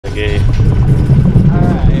gate.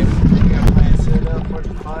 Alright, we got playing Citadel,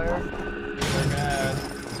 Fortune Fire. We're gonna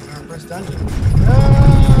do our first dungeon. No,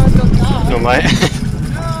 don't die! No, my.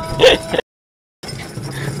 No! Okay, good.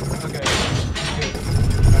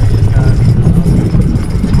 Alright, you just got it.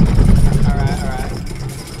 Alright.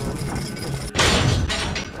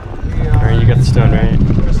 We are. Alright, you got the stone, right?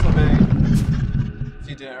 Crystal Bay. If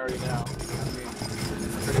you didn't already know. I mean,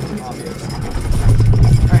 it's pretty obvious.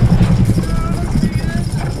 Alright.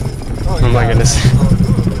 Oh my goodness.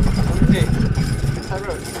 Hey,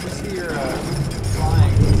 Tyrone, let me see your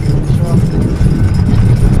flying. Show off.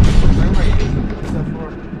 Where are you? What's that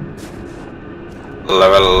for?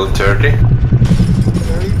 Level 30.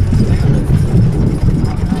 30?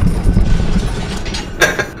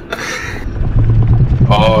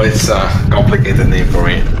 Oh, it's a complicated name for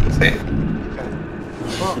me. See? Okay.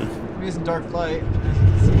 Well, I'm using Dark Flight, as you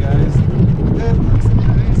can see, guys. It looks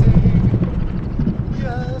amazing.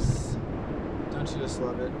 Yes. Don't you just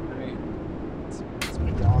love it? I mean, it's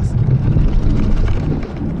pretty awesome.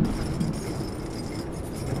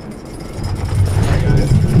 Alright, guys.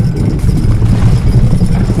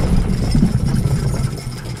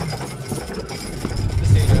 Just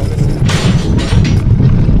so you know, this is...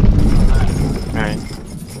 Alright.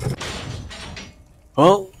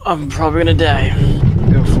 Well, I'm probably gonna die.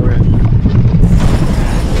 Go for it.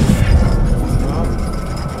 Well,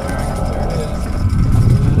 there it is. I'm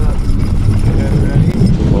moving it up. You guys ready?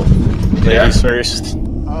 Well, ladies first.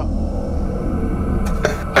 Oh.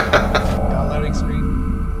 Got a loading screen.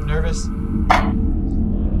 Nervous?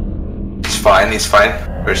 It's fine.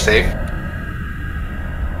 We're safe.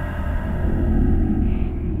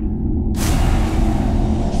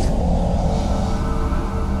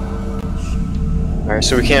 Alright,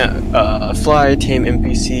 so we can't fly, tame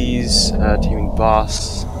NPCs, taming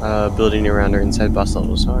boss, building around our inside boss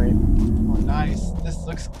levels. Alright. Oh, nice. This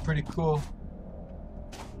looks pretty cool.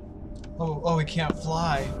 Oh, we can't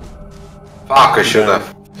fly. Fuck, I should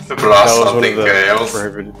have That brought was one something of the else.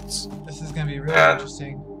 prohibited. This is gonna be really Yeah.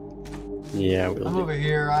 interesting. Yeah, we'll I'm do. over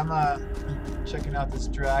here. I'm checking out this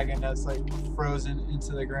dragon that's like frozen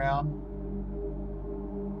into the ground.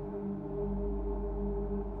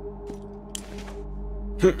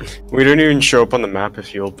 We don't even show up on the map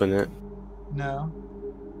if you open it. No.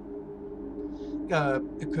 Gotta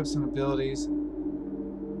equip some abilities.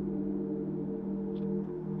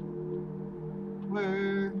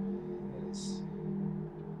 Where is...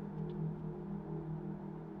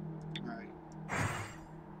 Alright.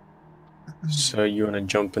 So you want to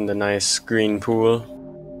jump in the nice green pool?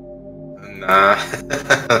 Nah,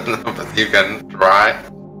 but you can try.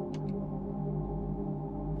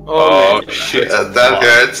 Oh man, shit, hurts a that lot.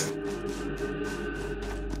 hurts.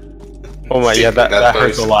 Oh my, yeah, that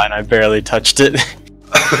hurts a lot and I barely touched it.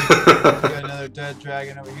 Got another dead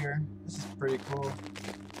dragon over here. This is pretty cool.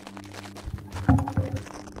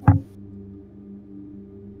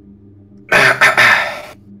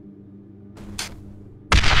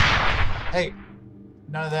 Hey,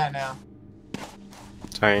 none of that now.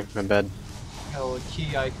 Sorry, my bad. Got a little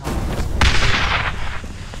key icon.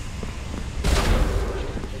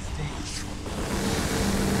 It stinks.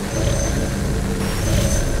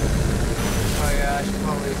 Oh yeah, I should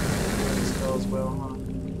probably do this spell as well, huh?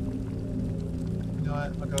 You know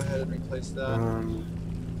what? I'll go ahead and replace that.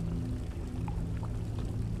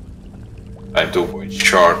 I'm 2 points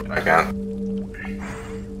short again.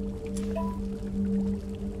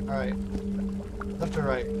 Alright. Left or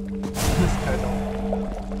right? This guy don't.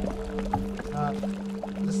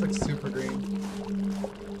 This looks super green.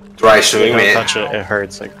 Try Yeah, swimming, don't man. touch it, it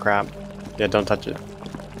hurts like crap. Yeah, don't touch it.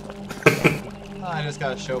 I just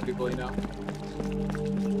gotta show people, you know.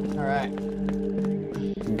 Alright.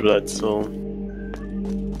 Blood soul.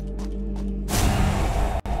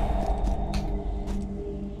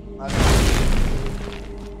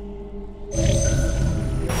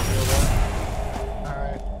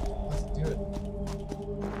 Alright, let's do it.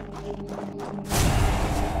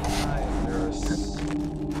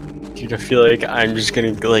 Dude, I feel like I'm just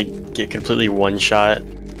gonna like get completely one shot.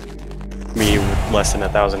 Me with less than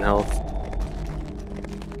 1,000 health.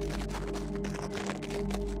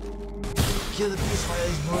 Kill the beast while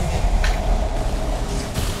he's doing it.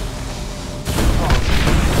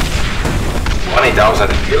 20,000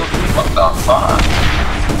 kills? What the fuck?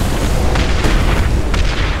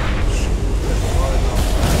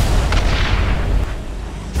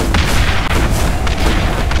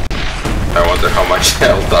 I wonder how much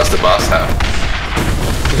health does the boss have?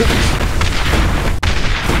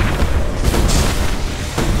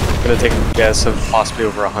 I'm gonna take a guess of possibly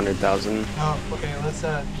over 100,000. Oh, okay, let's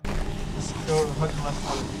go hook the left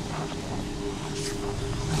one.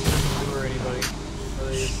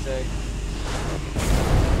 say?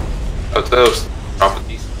 Of those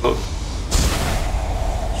properties. Look.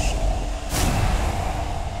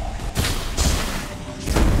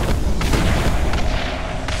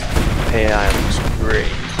 AI looks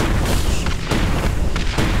great.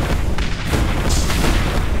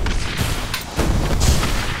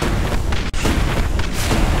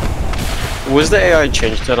 Was the AI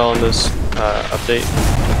changed at all in this update?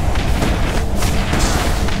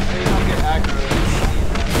 They don't get aggro.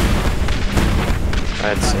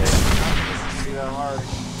 I'd say. It's gonna be that hard.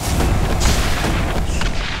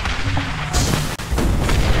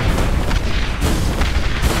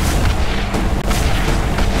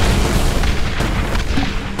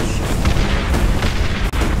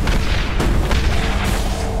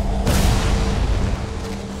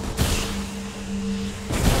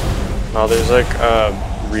 Oh, there's like a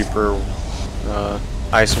Reaper,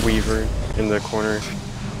 Ice Weaver in the corner.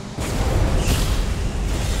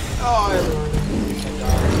 Oh, I literally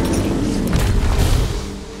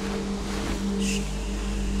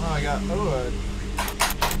oh, I got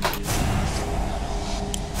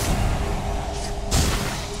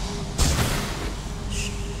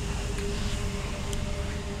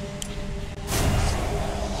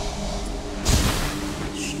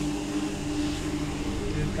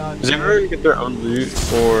Does everyone get their own loot,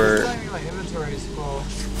 or? My inventory is full.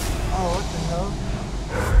 Oh, what the hell?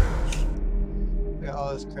 I got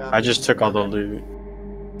all this crap. I just took all the loot.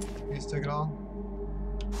 You just took it all?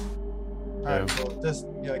 Alright, Yeah. cool. Just,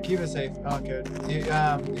 yeah, keep it safe. Okay. You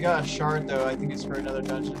got a shard though, I think it's for another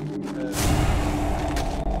dungeon.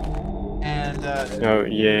 Oh,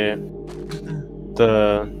 yeah.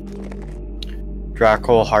 The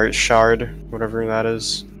Dracul Heart Shard, whatever that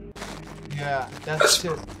is. yeah, that's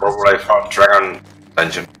it. Probably from Dragon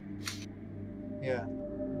Dungeon. Yeah.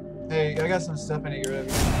 Hey, I got some stuff I need to get rid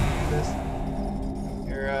of. You need this?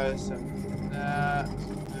 Here, some.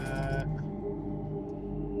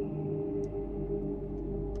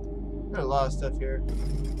 There's a lot of stuff here.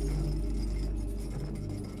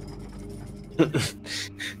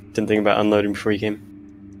 Didn't think about unloading before you came.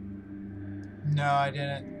 No, I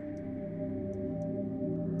didn't.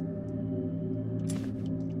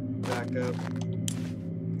 Back up.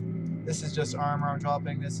 This is just armor I'm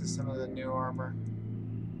dropping. This is some of the new armor.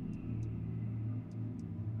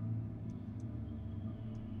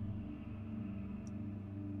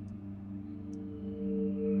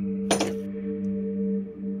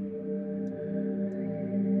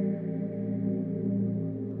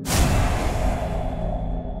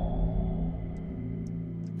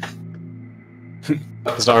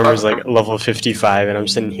 This armor's like level 55 and I'm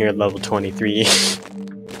sitting here at level 23.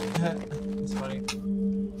 That's funny.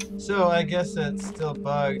 So I guess it's still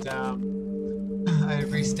bugged. I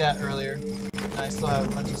restat earlier. And I still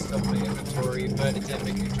have a bunch of stuff in my inventory, but it didn't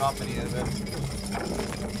make me drop any of it.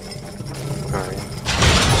 Alright.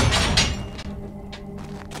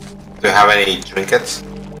 Do you have any trinkets?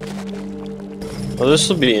 Well, this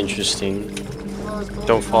will be interesting.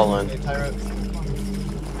 Don't fall in. Hey, Tyra,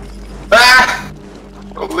 Ah!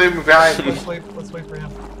 Don't leave me behind. let's wait for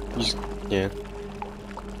him. Yeah.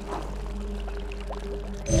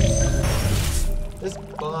 This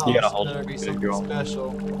boss You gotta hold better it. be There you something go.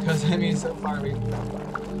 special. Because I mean, so far we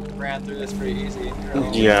ran through this pretty easy.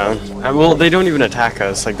 Yeah. Well, they don't even attack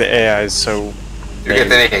us. Like, the AI is so... Do you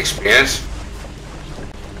get any experience?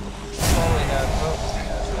 Probably have.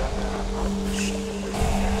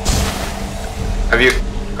 Have you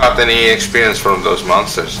got any experience from those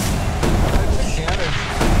monsters? I took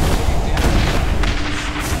damage.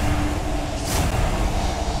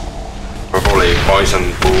 Probably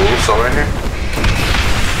poison pools over here.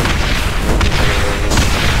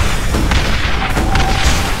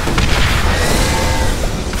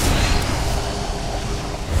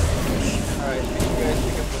 Alright, you guys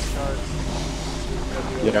pick up those cards.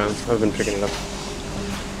 Yeah, I've been picking it up.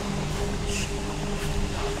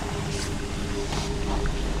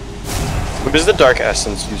 What is the Dark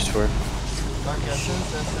Essence used for? Dark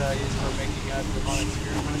Essence, that's used for making demonic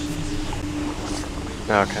spirit potions.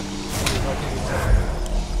 Oh, okay.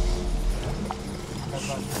 That's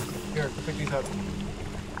fun. Here, pick these up.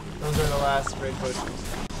 Those are the last raid potions.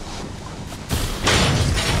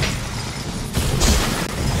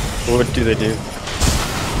 What do they do?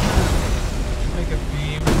 Make a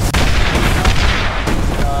beam.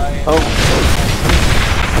 Sky. Oh.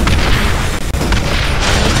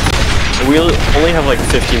 We only have like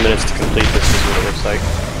 50 minutes to complete this, is what it looks like.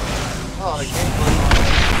 Oh, the game's going on.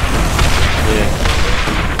 Yeah.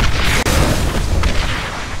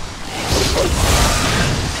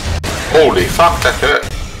 Holy fuck, that hurt.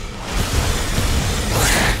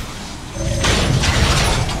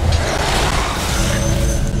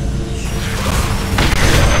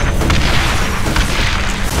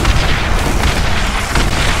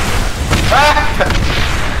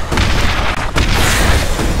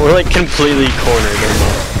 We're like completely cornered.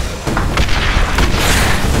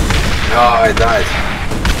 Oh, I died.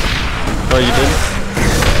 Oh, you did?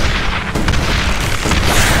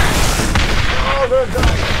 Oh, they're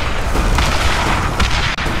dying.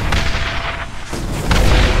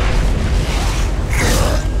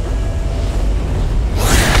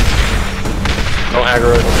 Don't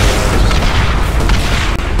aggro it.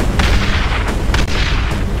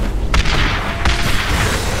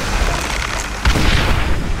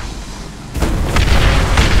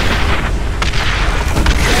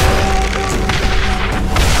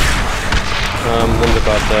 One's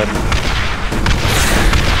about dead.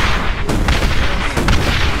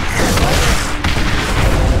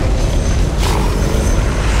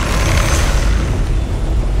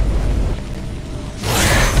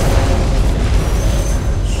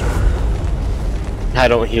 I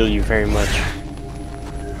don't heal you very much.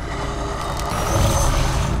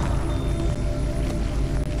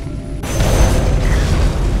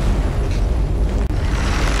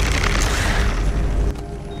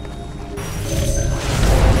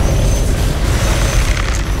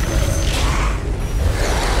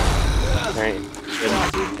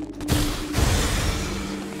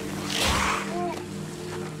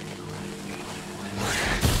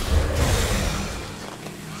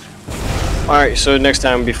 Alright, so next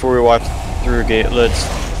time before we walk through a gate, let's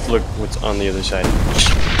look what's on the other side.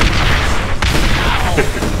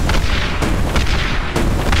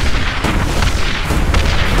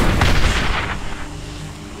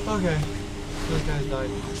 Okay, those guys died.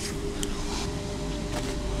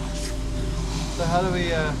 So how do we,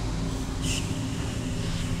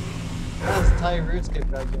 how does Ty Roots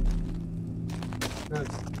get back in?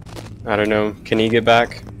 Roots. I don't know. Can he get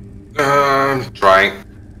back? Trying.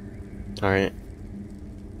 Alright.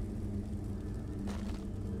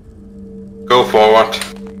 Go forward.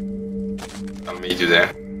 I'll meet you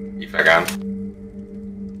there, if I can.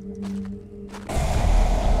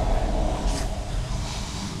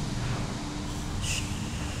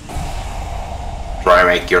 Try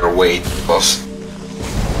make your way, boss.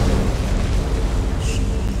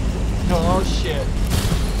 Oh shit.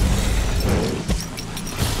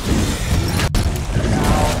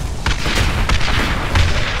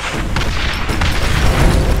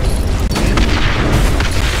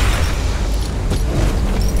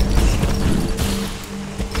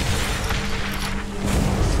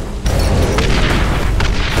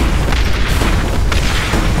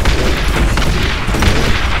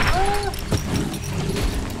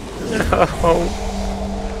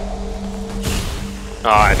 Oh,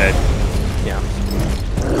 I died. Yeah.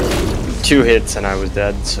 2 hits and I was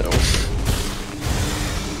dead, so.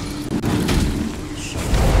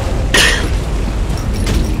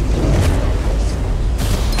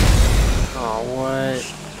 Oh, what?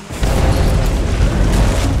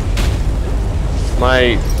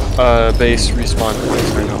 My base respawn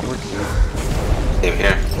points are not working. Same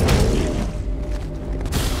here.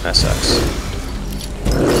 That sucks.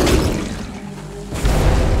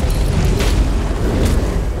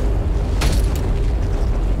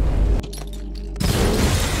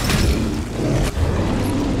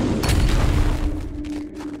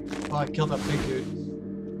 Oh, I killed that big dude.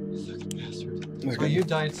 Fucking bastard. Oh, you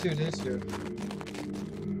died too, didn't you?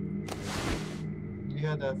 You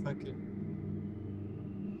had that fucking...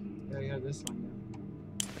 Yeah, you had this one,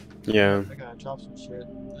 Yeah. I gotta drop some shit.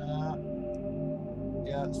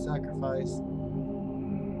 Yeah, sacrifice.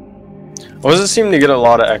 I wasn't seeming to get a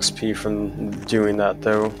lot of XP from doing that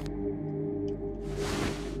though.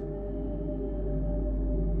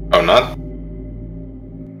 Oh, not?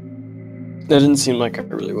 That didn't seem like I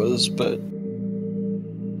really was, but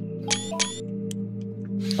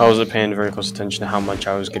I wasn't paying very close attention to how much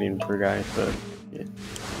I was getting per guy, but yeah.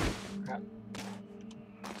 Crap.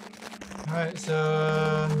 Alright,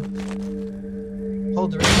 so...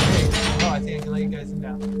 hold the ring. Hey, oh, I think I can let you guys in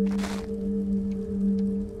now.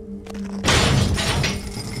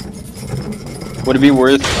 Would it be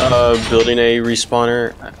worth building a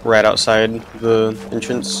respawner right outside the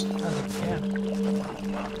entrance? I don't think you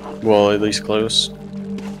can. Well, at least close.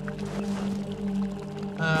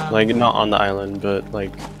 Like, not on the island, but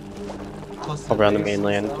like close to around the base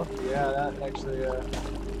mainland. itself. Yeah, that actually,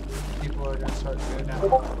 people are gonna start doing that,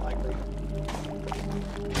 likely.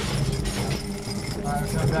 Alright, we're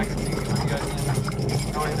coming back and see what you guys in.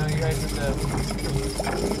 Oh, I know you guys with the...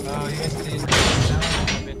 Oh, you guys with these down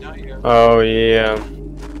a bit, don't you? Oh yeah,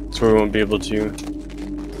 so we won't be able to.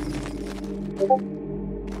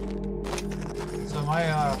 So my,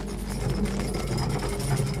 I'm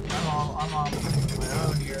on my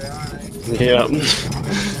own here, aren't I? Yeah.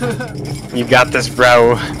 You got this,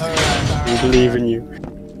 bro. Alright. We believe in you.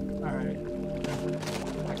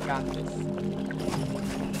 got this.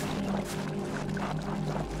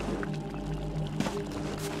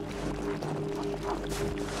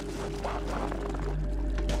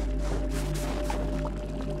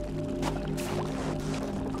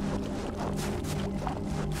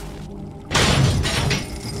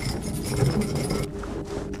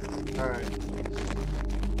 Alright.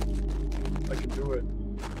 I can do it.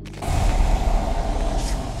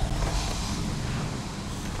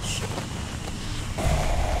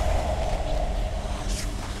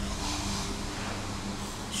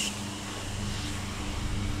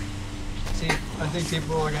 See, I think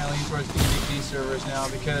people are going to lean towards PvP servers now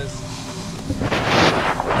because,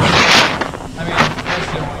 I mean, if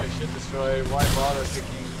you don't want your shit destroyed, why bother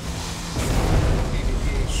picking PvP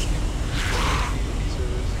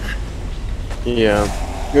servers? Yeah.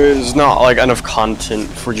 There's not like enough content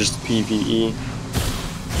for just PvE.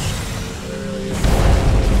 There really is.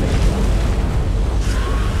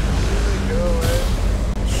 Go away.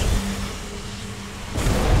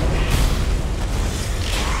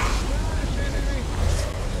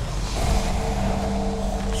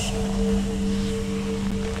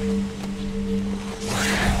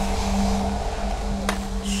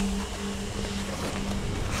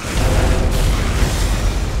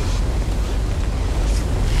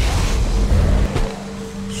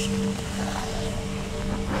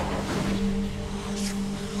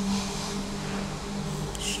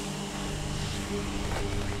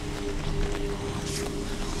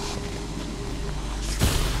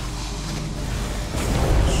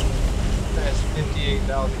 That's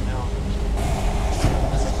 58,000 now.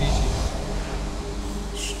 That's a species.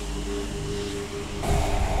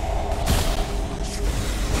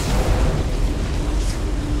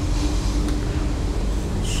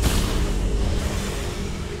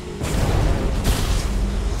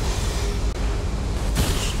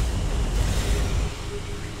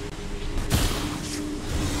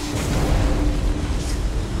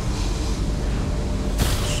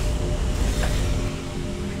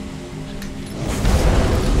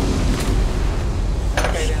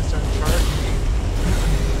 Okay, then start charging me.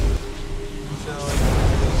 Until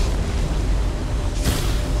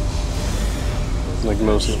Like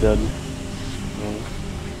most is dead.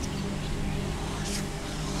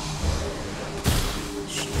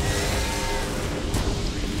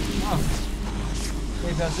 oh,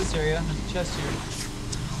 way past this area. There's a chest here.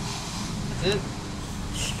 That's it.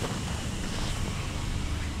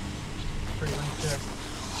 Pretty length chest.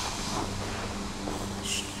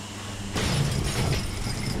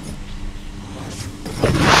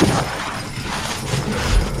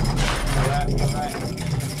 Alright.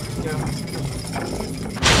 Let's go.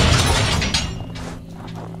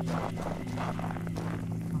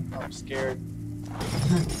 I'm scared.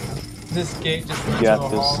 This gate just runs to got a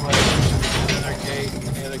this. hallway. Another gate,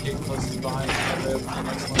 and the other gate closest behind me. I live the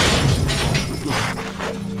next one.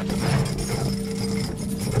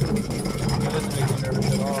 That doesn't make me nervous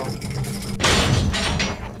at all.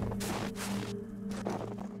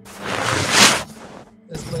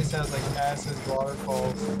 This place has like acid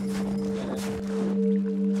waterfalls in it.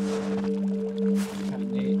 Kind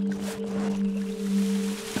of neat.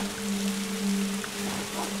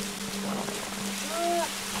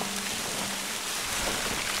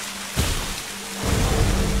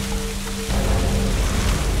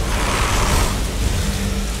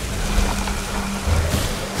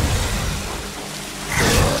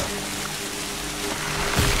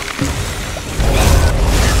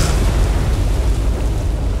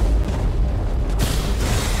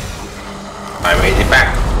 I made it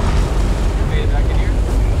back. You made it back in here?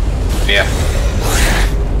 Yeah.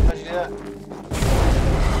 How'd you do that?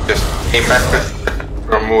 Just came back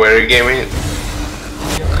from where you came in.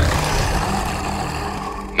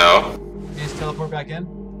 No. You just teleport back in?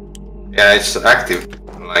 Yeah, it's active.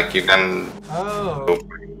 Like you can. Oh,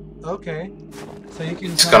 okay. So you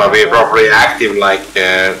can. It's gonna be properly active like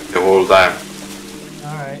the whole time.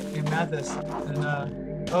 Alright, you math this. And,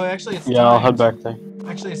 oh, actually, it's Yeah, I'll timed. head back there.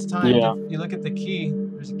 Actually, it's timed. Yeah. You look at the key.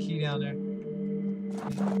 There's a key down there.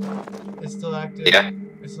 It's still active. Yeah.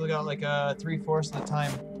 It's still got like 3/4 of the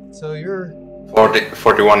time. So you're.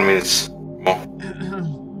 41 minutes more.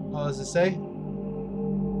 Oh, does it say?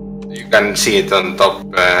 You can see it on top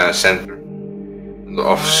center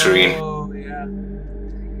of the screen. Oh, yeah.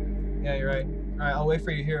 Yeah, you're right. Alright, I'll wait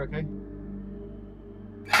for you here, okay?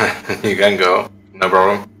 You can go, no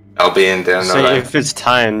problem. I'll be in there. No So lag. if it's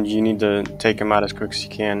timed, you need to take him out as quick as you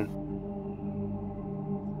can.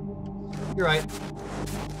 You're right.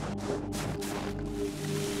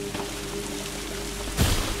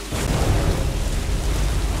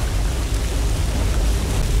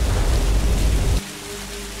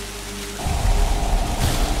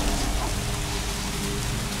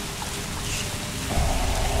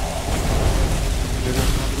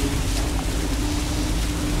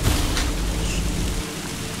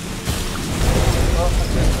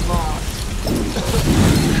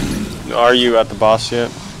 Are you at the boss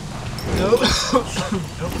yet? Nope. Nope.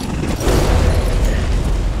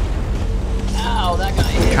 Ow, that guy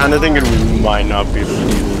hit Kinda hard. thinking we might not be able to do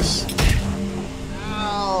this.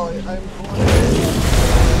 Ow, I'm cornered.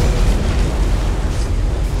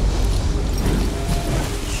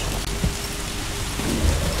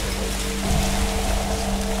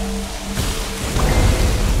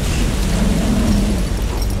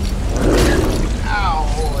 Ow,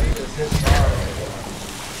 oh, he just hit me hard.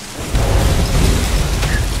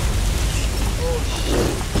 Oh shit.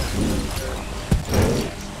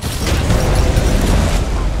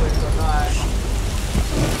 Please don't die.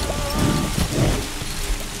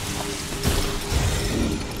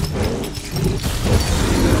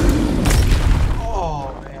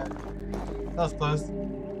 Oh man. That was close.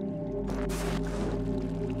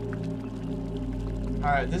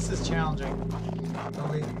 Alright, this is challenging.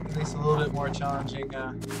 At least a little bit more challenging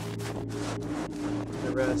than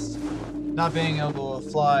the rest. Not being able to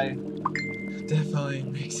fly definitely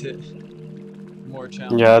makes it more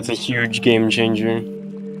challenging. Yeah, that's a huge game changer.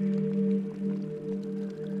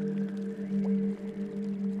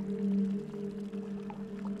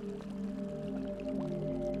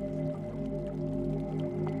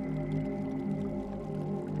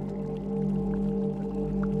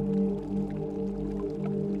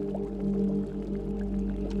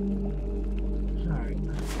 Alright.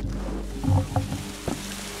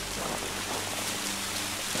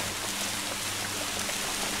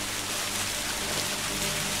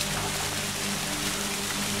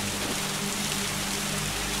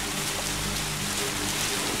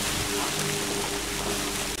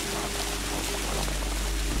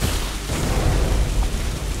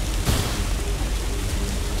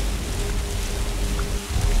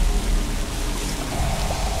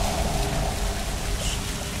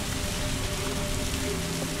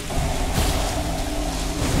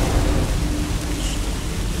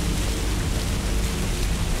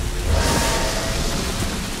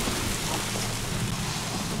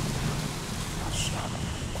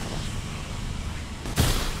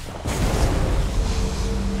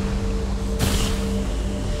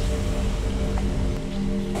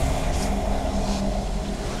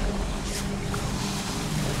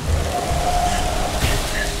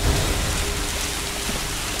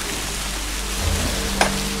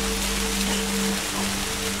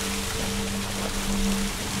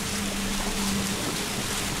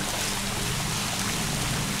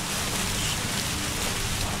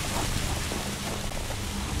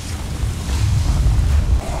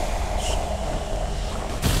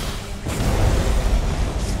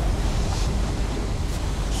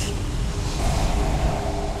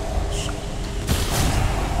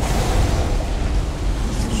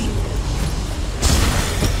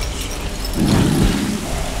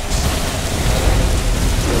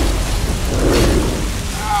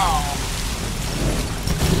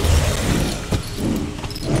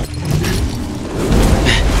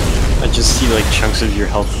 Just see like chunks of your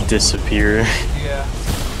health disappear. Yeah.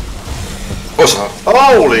 What's up?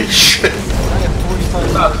 Holy shit! I have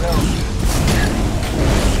 45 health.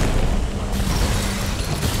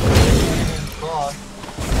 Boss.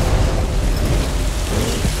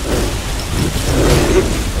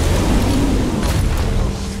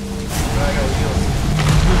 I got healed.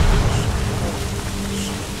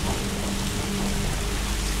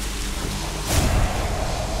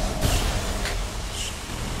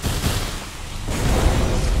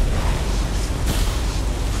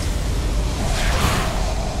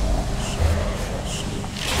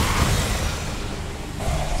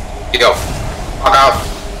 Yo, fuck out.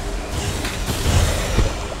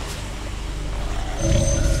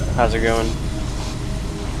 How's it going? Do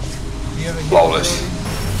you have a heal Flawless.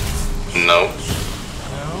 ability? No. No?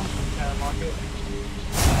 Can I mark it?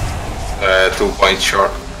 2 points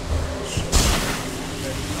short.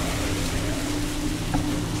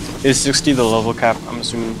 Is 60 the level cap, I'm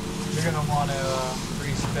assuming? You're gonna want to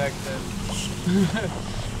respec them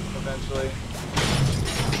eventually.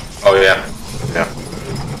 Oh yeah. Yeah.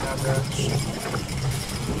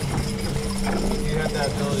 You have that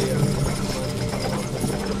ability of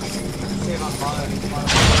save on mana.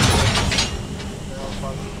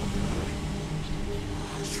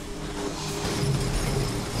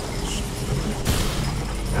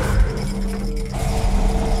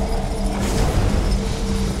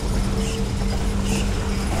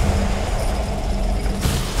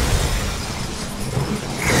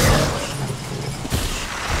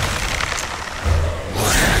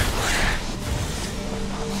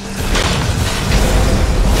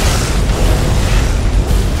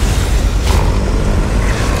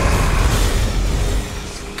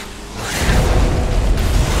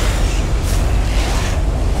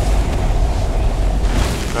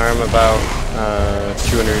 about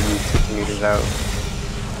 250 meters out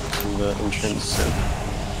from the entrance. So.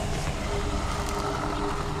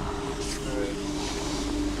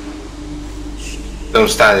 Don't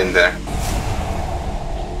stand in there.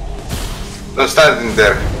 Don't stand in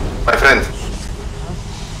there, my friend.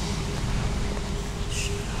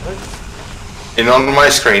 And on my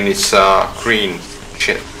screen it's green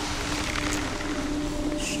shit.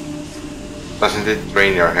 Doesn't it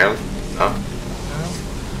drain your health? No?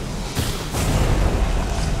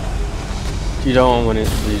 You don't want one of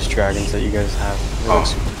these dragons that you guys have. They look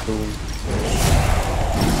super cool.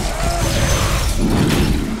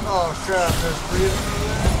 Oh crap, there's 3 of them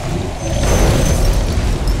over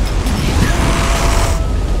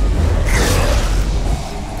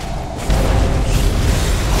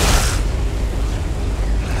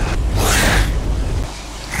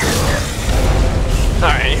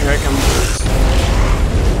Alright, here I come.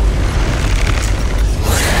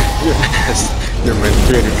 You're my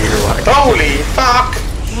 300 meter walk. Holy fuck!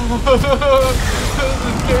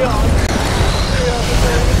 Chaos.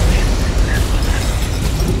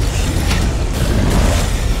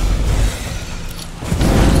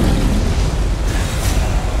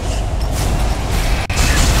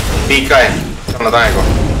 Piikai, sanotaanko?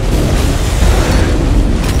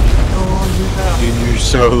 Dude, you're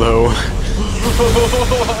so low.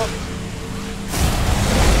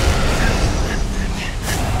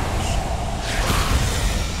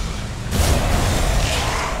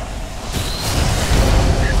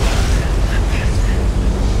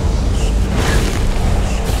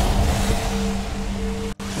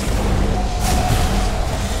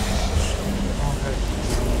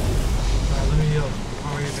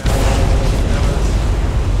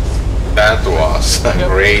 That was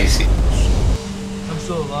crazy. I'm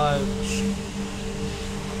still alive.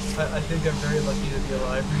 I think I'm very lucky to be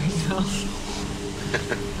alive right now.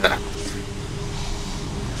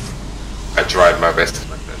 I tried my best,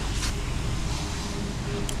 my friend.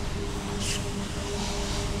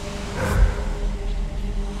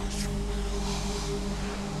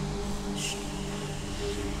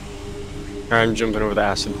 I'm jumping over the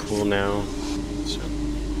acid pool now. So.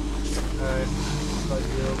 Alright, like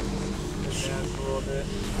you. Advance a little bit.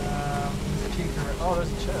 Peek around. Oh,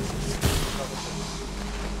 there's a chest.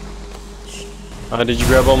 Did you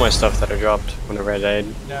grab all my stuff that I dropped whenever I died?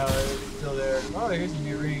 No, it's still there. Oh, here's a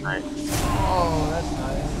new ring. Right. Oh, that's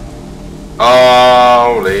nice.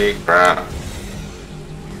 Holy crap.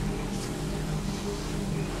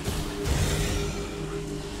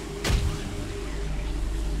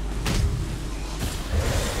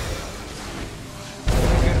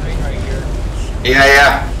 There's a good ring right here.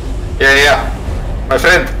 Yeah. My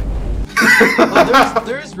friend. Oh,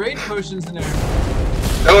 there's raid potions in there.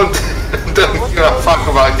 Don't give a fuck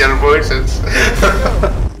about your voices.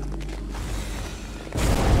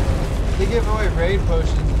 They give away raid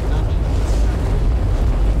potions in dungeons.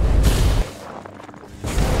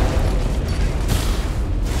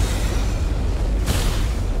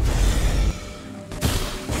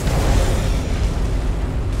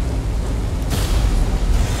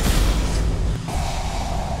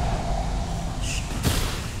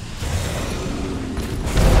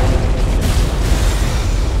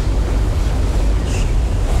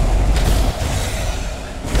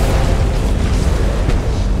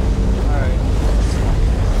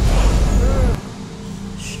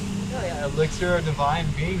 Elixir of divine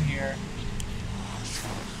being here.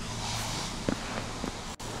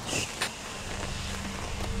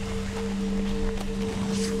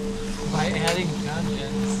 By adding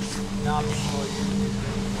dungeons, not before you.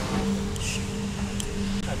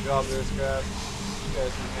 I dropped this crap. You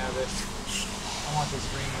guys can have it. I want this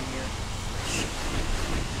ring in here.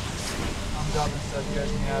 I'm dropping stuff. You guys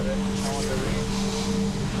can have it. I want the ring.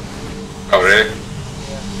 Oh really?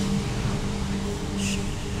 Yeah.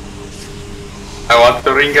 I want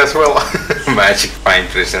the ring as well. Magic fine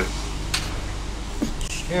present.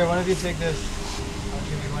 Here, one of you take this. I'll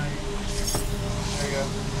give you one of you. There you go.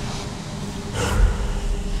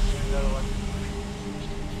 Here's the other one.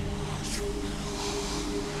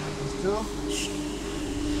 You still?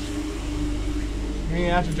 I mean,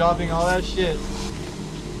 after dropping all that shit,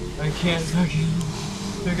 I can't fucking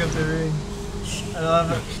pick up the ring. I don't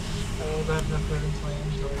have enough room in my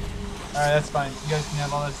inventory. Alright, that's fine. You guys can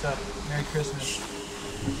have all that stuff. Merry Christmas.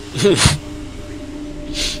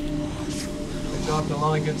 I dropped a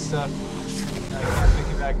lot of good stuff. And I can't pick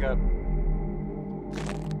it back up.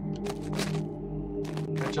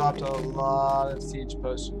 I dropped a lot of siege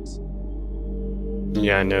potions.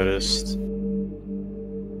 Yeah, I noticed.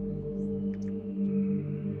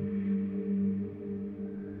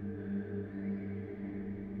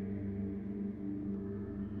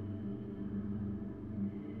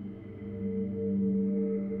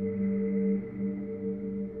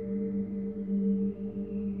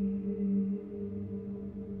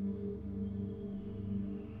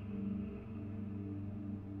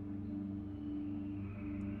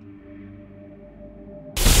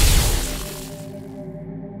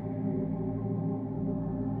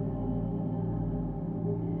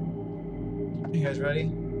 You guys ready?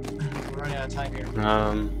 We're running out of time here.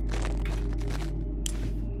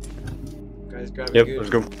 Guys grabbing Yep, goodies. let's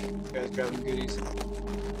go. Guys grabbing goodies.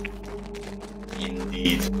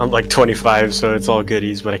 Indeed. I'm like 25, so it's all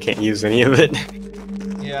goodies, but I can't use any of it.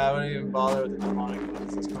 Yeah, I wouldn't even bother with the demonic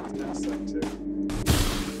ones. This one's gonna suck too.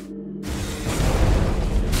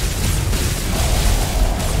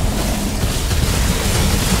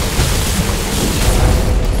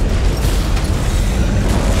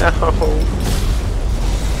 No.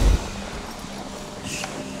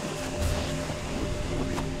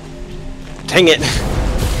 Dang it.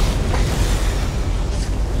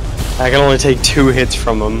 I can only take 2 hits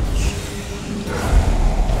from him.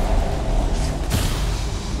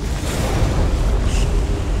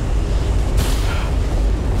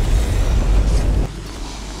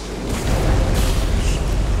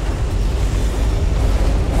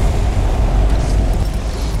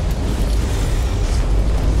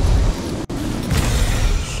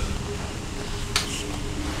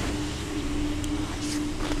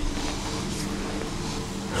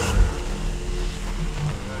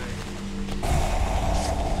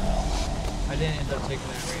 I didn't end up taking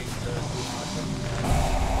that ring, so it's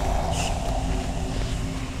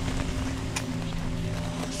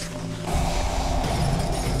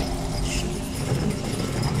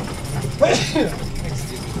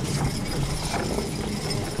excuse me.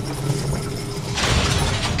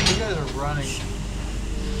 You guys are running.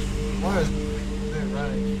 Why is they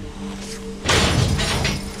running?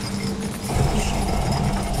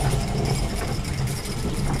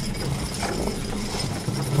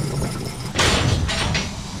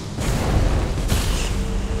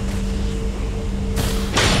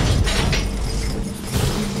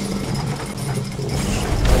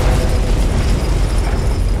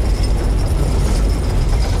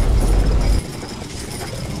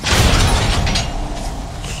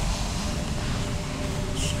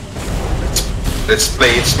 Let's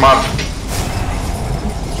play it smart.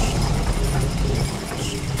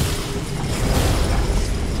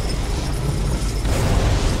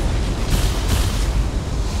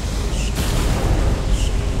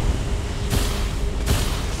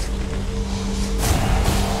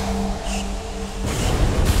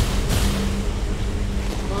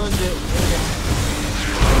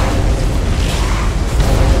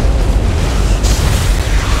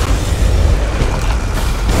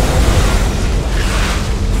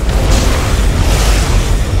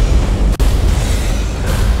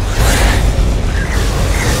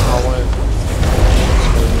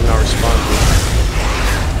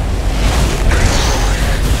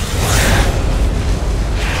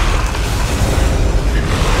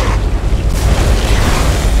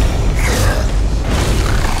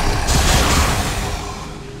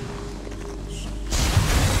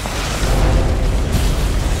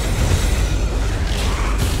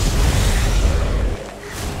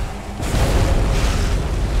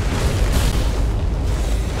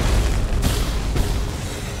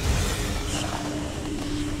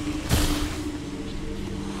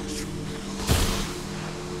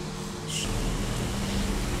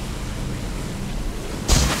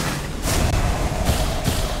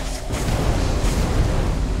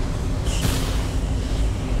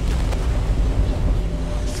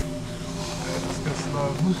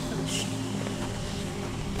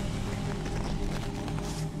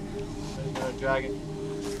 Dragon.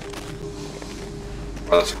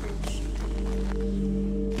 Well,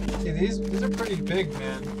 See, these are pretty big,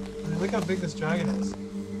 man. I mean, look how big this dragon is. I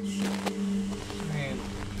mean,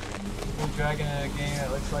 full dragon in a game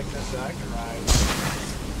that looks like this that I can ride. So,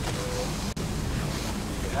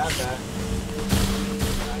 you have that.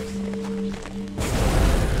 Nice.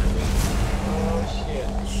 Oh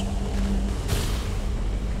shit.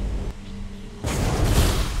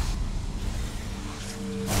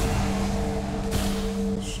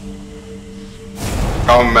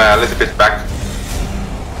 come a little bit back.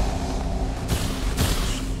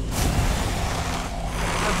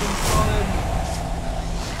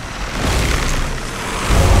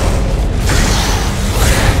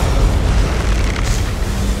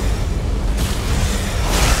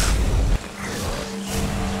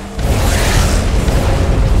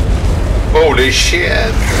 Holy shit,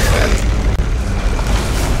 man.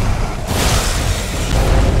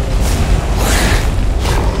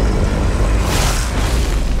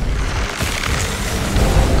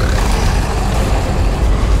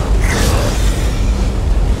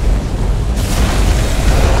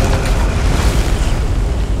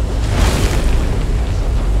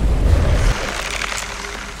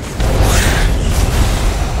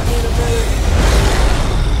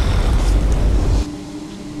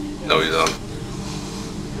 No, you don't.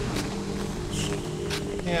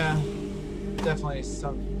 definitely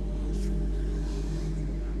some.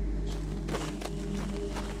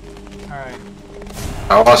 Alright.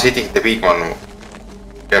 I was hitting the big one.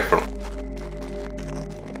 Careful.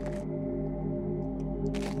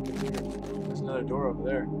 There's another door over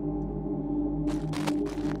there.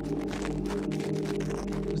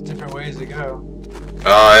 There's different ways to go.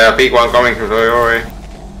 Oh yeah, big one coming from your way.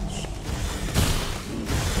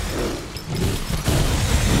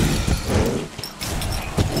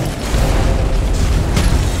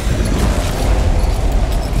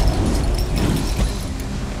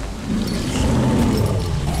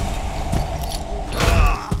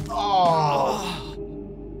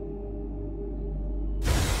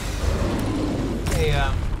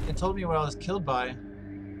 Told me what I was killed by.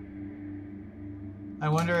 I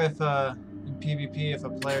wonder if in PvP if a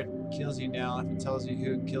player kills you now, if it tells you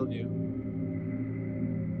who killed you.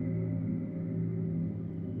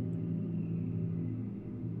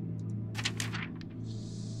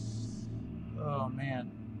 Oh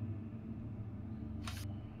man.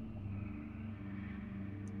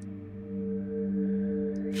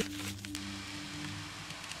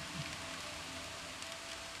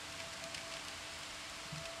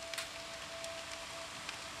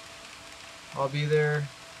 I'll be there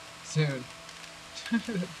soon. I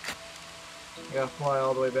gotta fly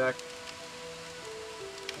all the way back.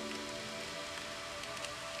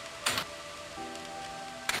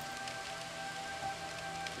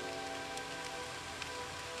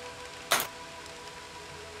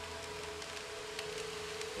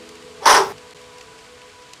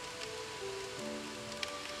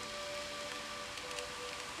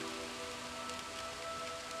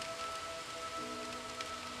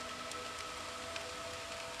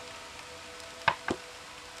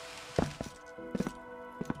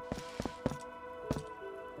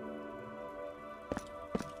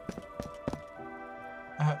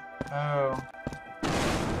 Oh. I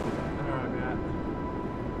know where I'm at.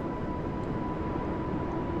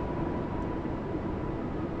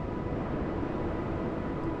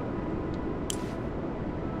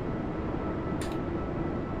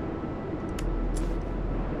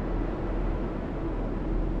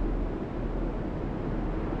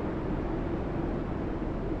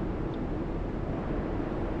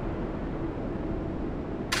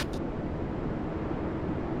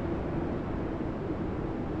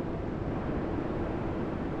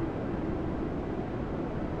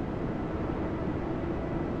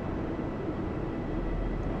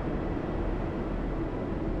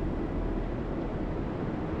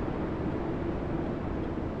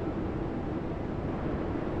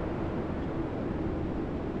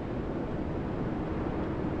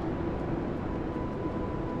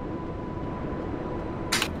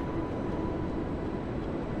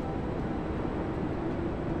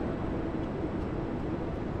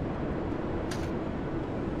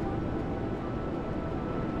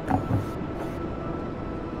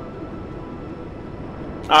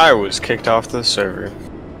 I was kicked off the server.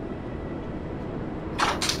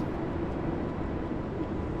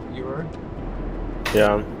 You were?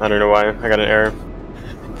 Yeah, I don't know why. I got an error.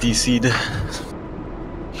 DC'd.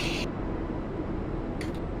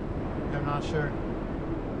 I'm not sure.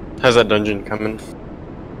 How's that dungeon coming?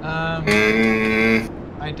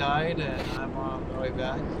 I died and I'm on my way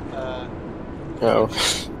back. Oh.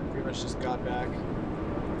 Pretty much just got back.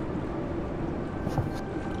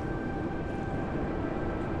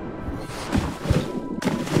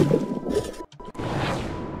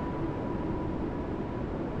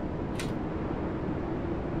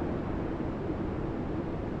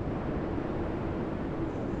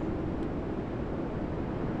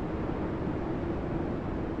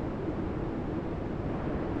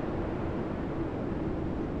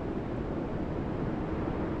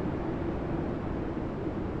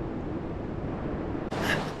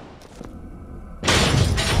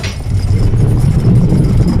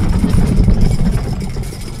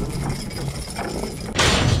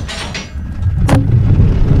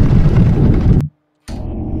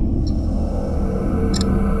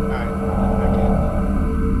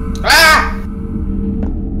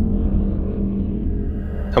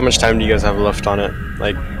 How much time do you guys have left on it?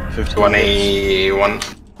 Like 15 21.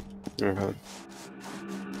 Okay.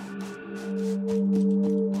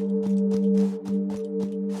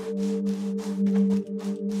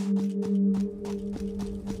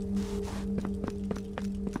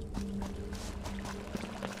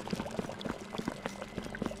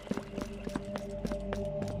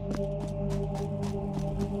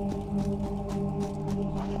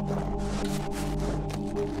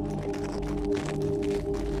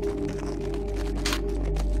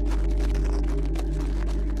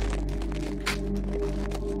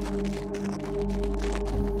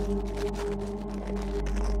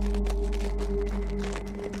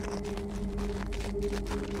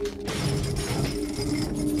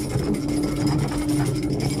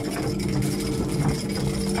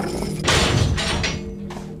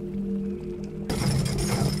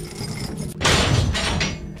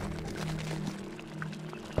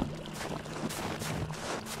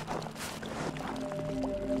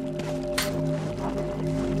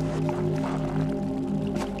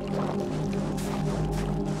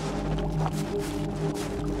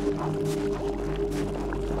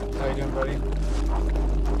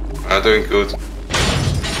 doing good.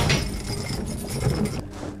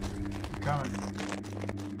 Coming.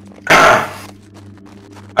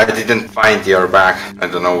 I didn't find your back. I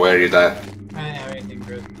don't know where you died. I didn't have anything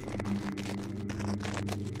good.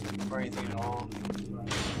 Or anything at all.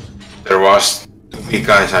 There was 2 big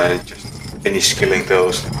guys, I just finished killing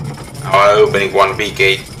those. Now I'm opening 1 big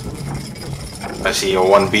gate. I see a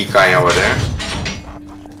 1 big guy over there.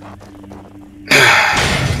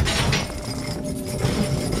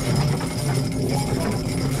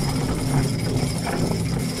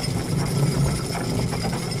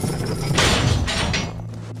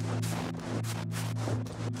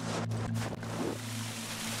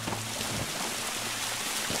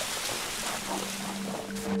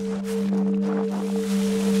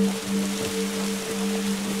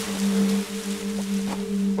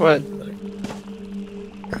 What?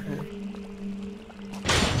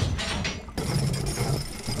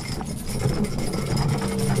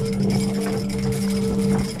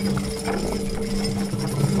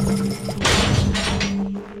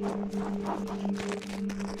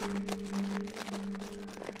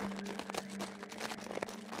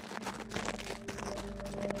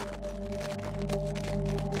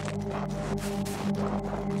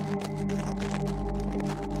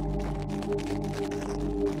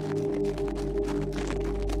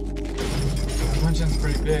 Dungeon's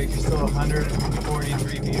pretty big. You're still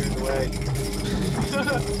 143 meters away.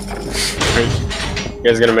 You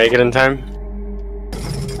guys gonna make it in time?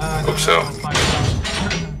 Hope so. Let's find out.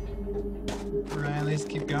 We're gonna at least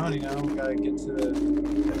keep going, you know. We gotta get to the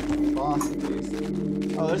boss at least.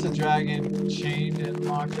 Oh, there's a dragon chained and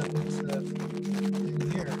locked up in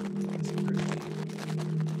here. That's pretty neat.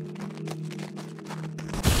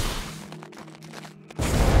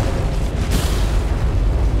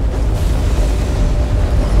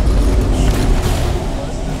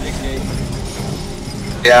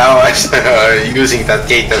 Yeah, I was using that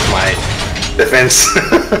gate as my defense.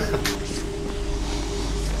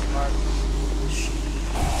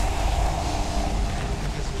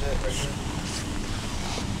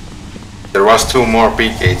 There was 2 more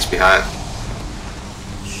big gates behind.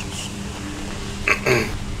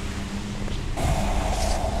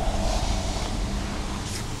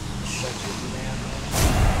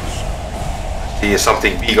 See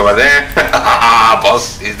something big over there?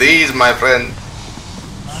 Boss, is this my friend?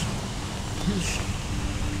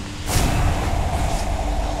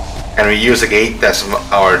 Can we use a gate as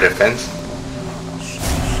our defense?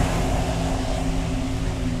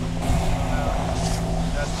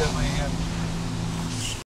 That's definitely him.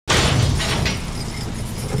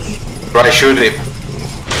 Try shoot him.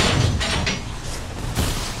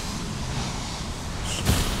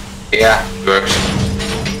 Yeah, works.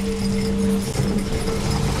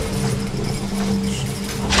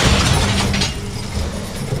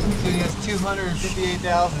 Dude, he has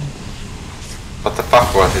 258,000. What the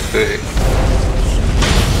fuck was it doing?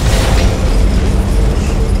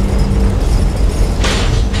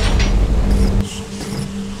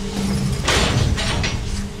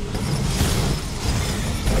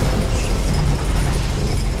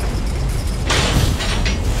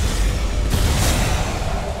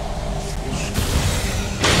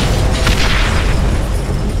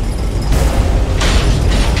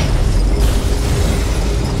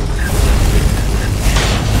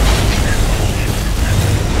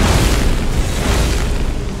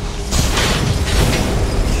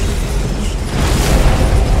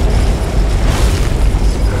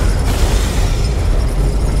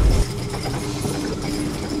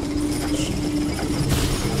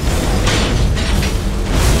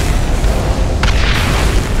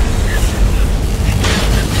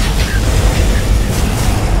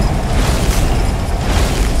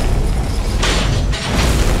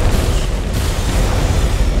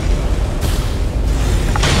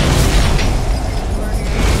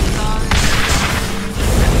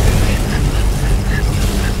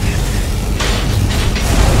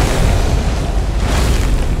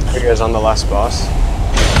 Are you guys on the last boss?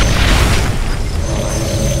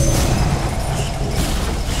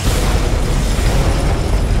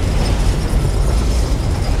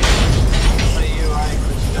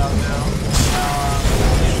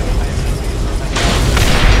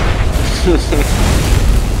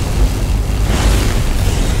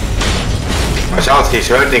 Watch out, he's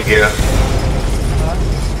hurting you.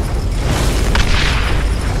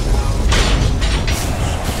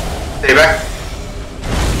 Stay back.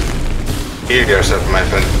 Heal yourself, my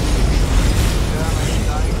friend.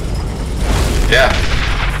 Yeah.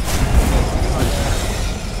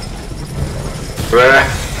 Where?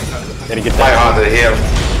 Gotta get 500 here.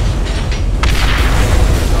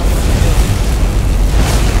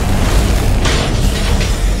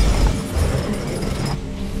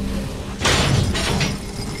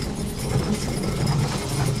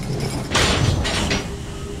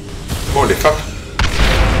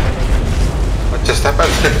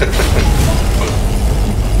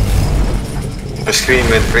 The screen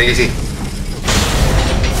went crazy.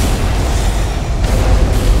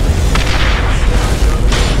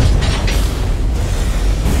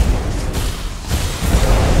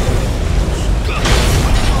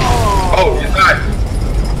 Oh, you died!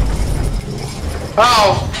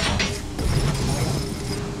 Ow!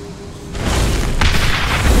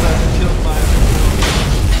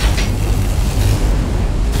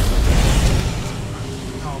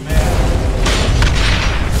 Oh man.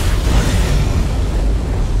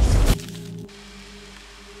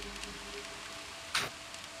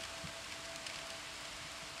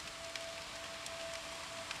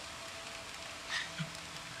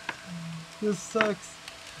 This sucks.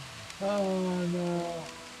 Oh no.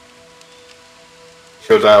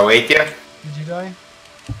 Should I wait you? Did you die?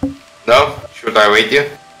 No? Should I wait you?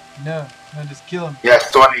 No. No, just kill him.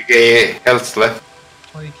 Yes, 20k health left.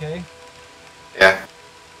 20k? Yeah.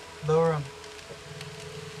 Lower him.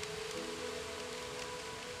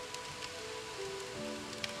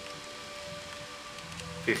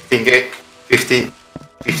 $15k. 15.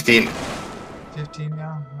 15. 15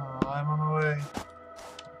 now? Oh, I'm on my way.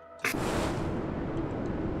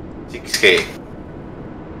 6k.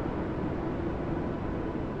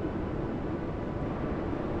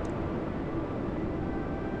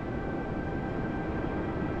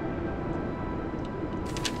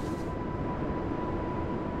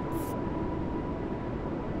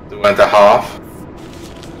 Two and a half.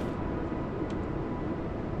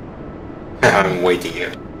 I'm waiting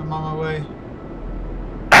here. I'm on my way.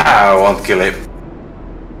 I won't kill him.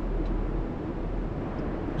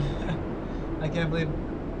 I can't believe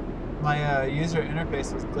my user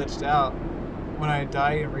interface was glitched out. When I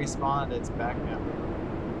die and respawn, it's back now.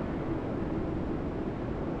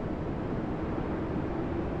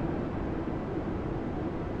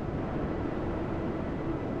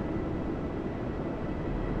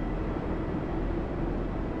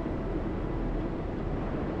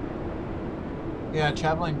 Yeah,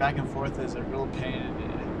 traveling back and forth is a real pain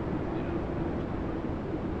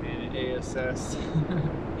in ASS.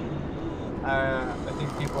 I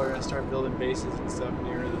think people are gonna start building bases and stuff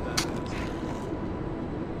nearer than that is.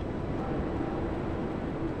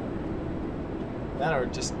 That or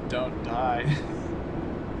just don't die.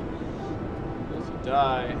 If you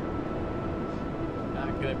die, you're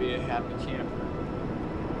not gonna be a happy camper.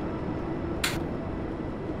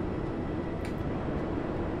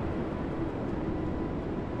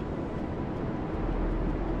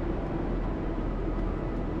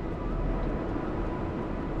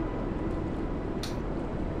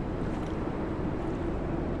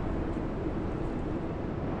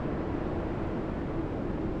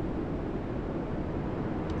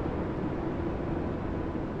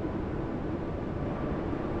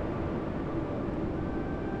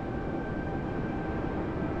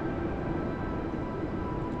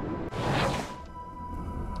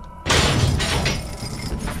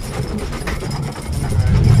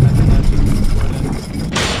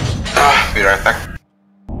 Be right back.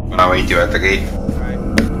 I'll wait you at the gate. Alright.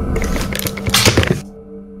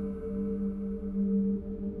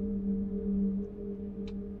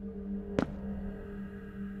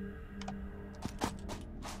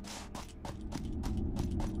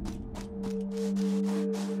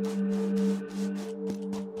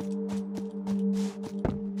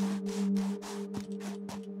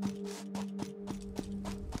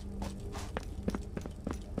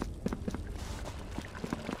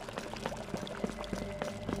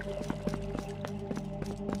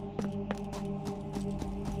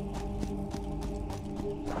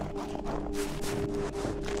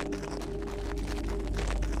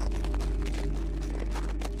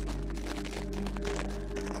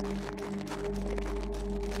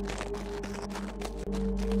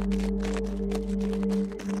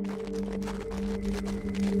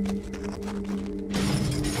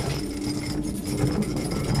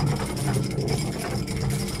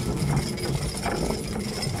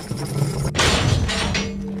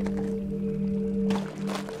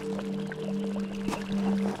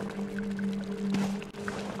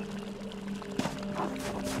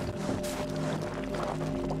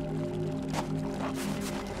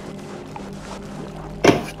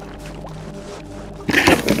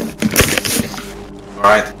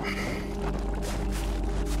 Alright.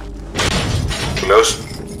 Close.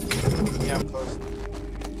 Yeah, I'm close.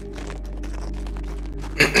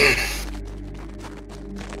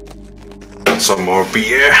 Some more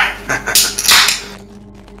beer.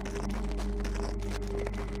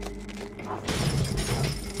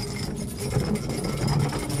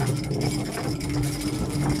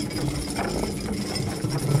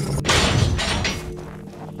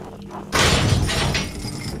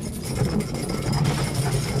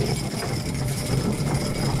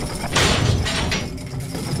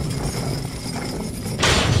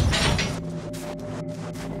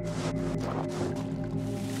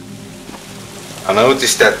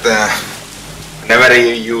 noticed that whenever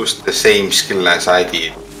you use the same skill as I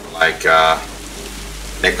did, like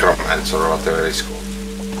Necromancer or whatever it's called.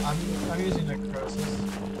 I'm using Necrosis.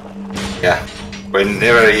 Yeah,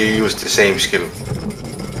 whenever you use the same skill,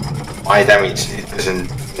 my damage it doesn't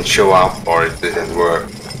show up or it doesn't work.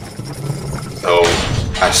 So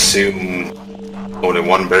assume only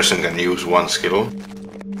one person can use one skill.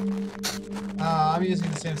 I'm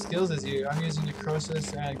using the same skills as you. I'm using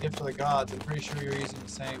Necrosis and Gift of the Gods. I'm pretty sure you're using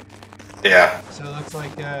the same. Yeah. So it looks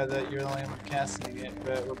like that you're the only one casting it,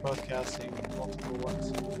 but we're both casting multiple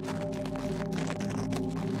ones.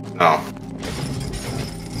 No.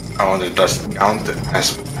 I want it doesn't count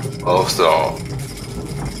as both though.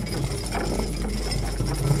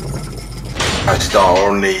 Does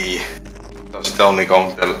it only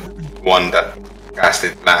count the one that cast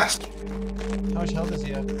it last? How much health does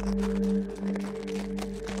he have?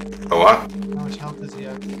 So what? How much health does he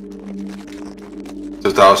have?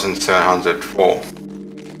 2,704.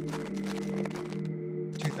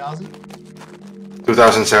 2,000?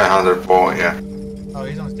 2,704, yeah. Oh,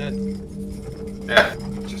 he's almost dead. Yeah,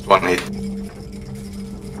 just one hit.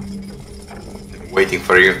 Waiting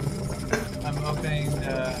for you. I'm opening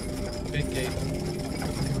the big gate.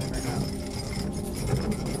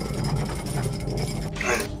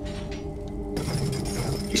 Right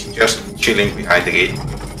He's just chilling behind the gate.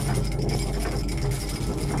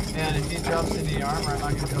 And if he drops any armor, I'm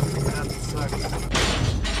not gonna be able to pick it up. It sucks.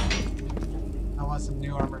 I want some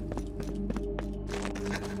new armor.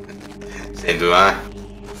 Same do I.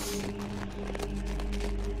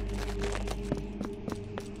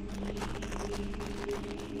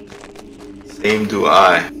 Same do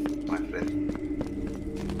I, my friend.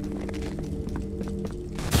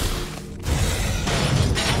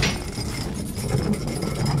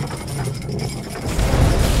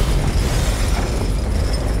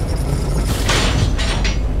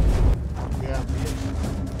 Yeah.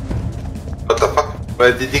 What the fuck?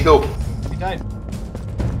 Where did he go? He died.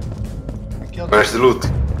 I killed him. Where's the loot?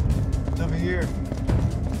 It's over here.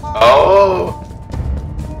 Oh!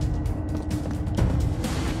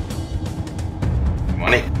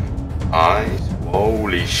 Money. Nice.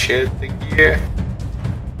 Holy shit, the gear.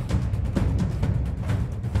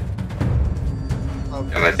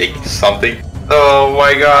 Can I take something? Oh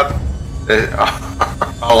my god.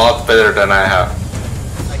 A lot better than I have.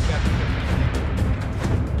 I can't pick up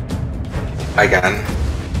anything. I can.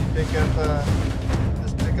 Pick up,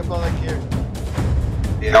 just pick up all that gear.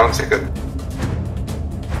 Yeah, 1 second.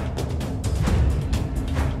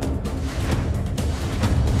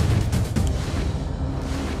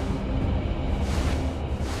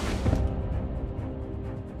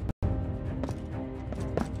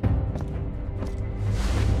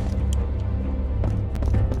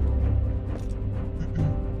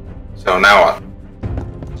 So now what?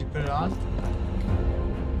 Did you put it on?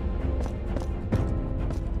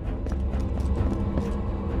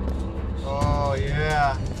 Oh,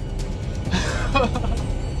 yeah.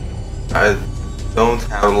 I don't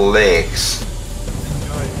have legs.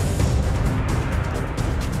 Enjoy.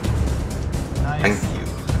 Nice. Thank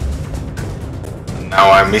you.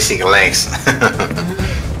 Now I'm missing legs.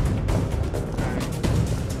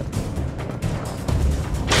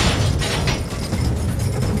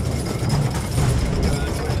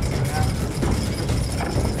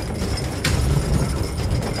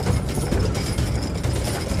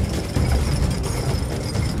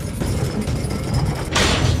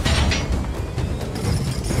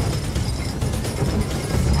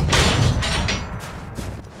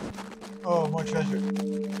 Oh, more treasure.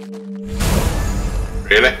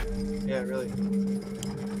 Really? Yeah, really.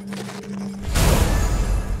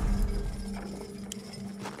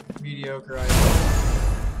 Mediocre item.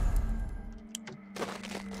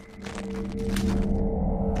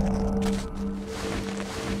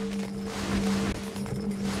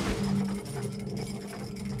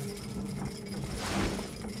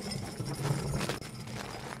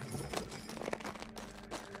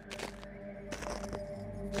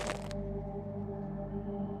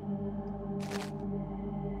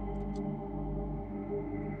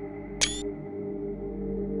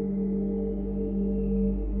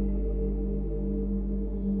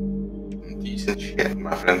 Decent shit,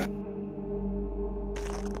 my friend.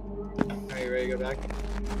 Are you ready to go back?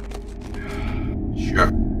 Sure.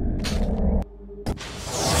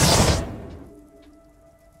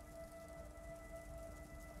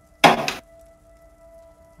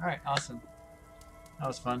 Alright, awesome. That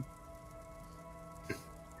was fun. Go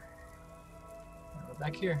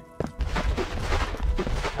back here.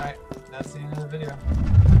 Alright, that's the end of the video.